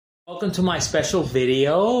Welcome to my special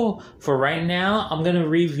video. For right now, I'm gonna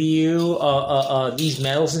review these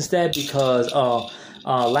medals instead because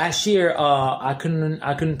last year I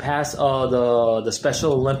couldn't pass the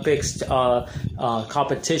Special Olympics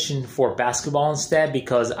competition for basketball instead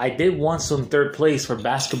because I did want some third place for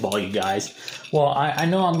basketball, you guys. Well, I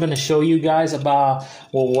know I'm gonna show you guys about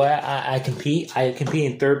where I compete. I compete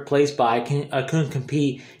in third place, but I couldn't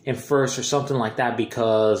compete in first or something like that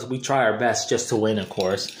because we try our best just to win, of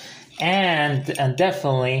course. And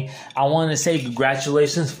definitely, I want to say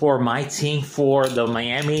congratulations for my team for the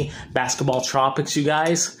Miami Basketball Tropics, you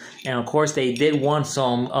guys. And of course, they did won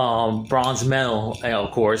some bronze medal, of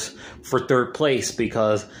course, for third place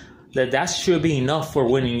because that should be enough for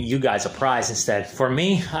winning you guys a prize instead. For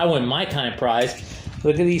me, I win my kind of prize.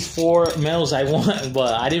 Look at these 4 medals I won,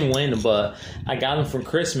 but I didn't win them, but I got them for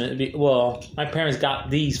Christmas. Well, my parents got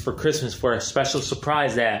these for Christmas for a special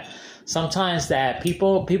surprise that sometimes that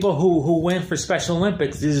people who win for Special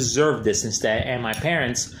Olympics deserve this instead. And my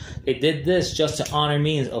parents, they did this just to honor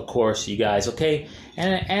me, of course, you guys, okay?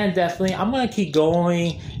 And definitely, I'm gonna keep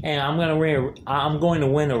going, and I'm going to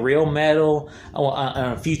win a real medal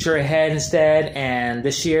on a future ahead instead. And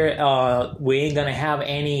this year, we ain't gonna have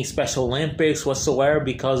any Special Olympics whatsoever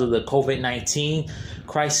because of the COVID-19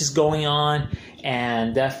 crisis going on.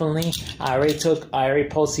 And definitely, I already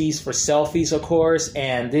posted these for selfies, of course.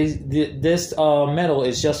 And this medal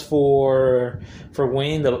is just for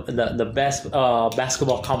winning the best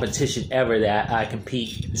basketball competition ever that I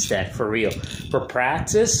compete instead, for real, for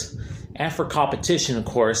practice and for competition, of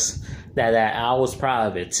course. That I was proud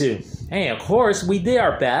of it too. Hey, of course, we did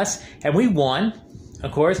our best and we won.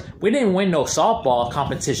 Of course, we didn't win no softball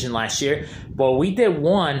competition last year, but we did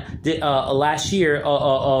won last year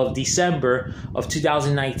of December of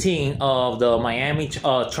 2019 of the Miami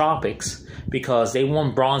Tropics because they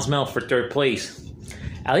won bronze medal for third place.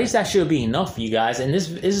 At least that should be enough for you guys. And this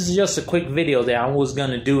is just a quick video that I was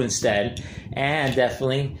going to do instead. And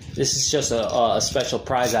definitely, this is just a special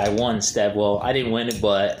prize I won instead. Well, I didn't win it,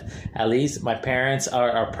 but at least my parents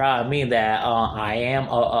are proud of me that I am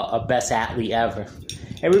a best athlete ever.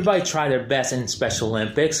 Everybody try their best in Special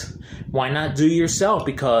Olympics. Why not do it yourself?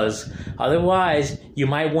 Because otherwise, you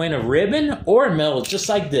might win a ribbon or a medal just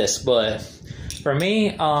like this. But for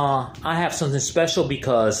me, I have something special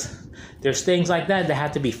because there's things like that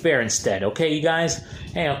have to be fair instead. Okay, you guys?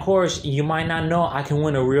 Hey, of course, you might not know I can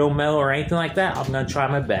win a real medal or anything like that. I'm going to try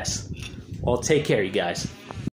my best. Well, take care, you guys.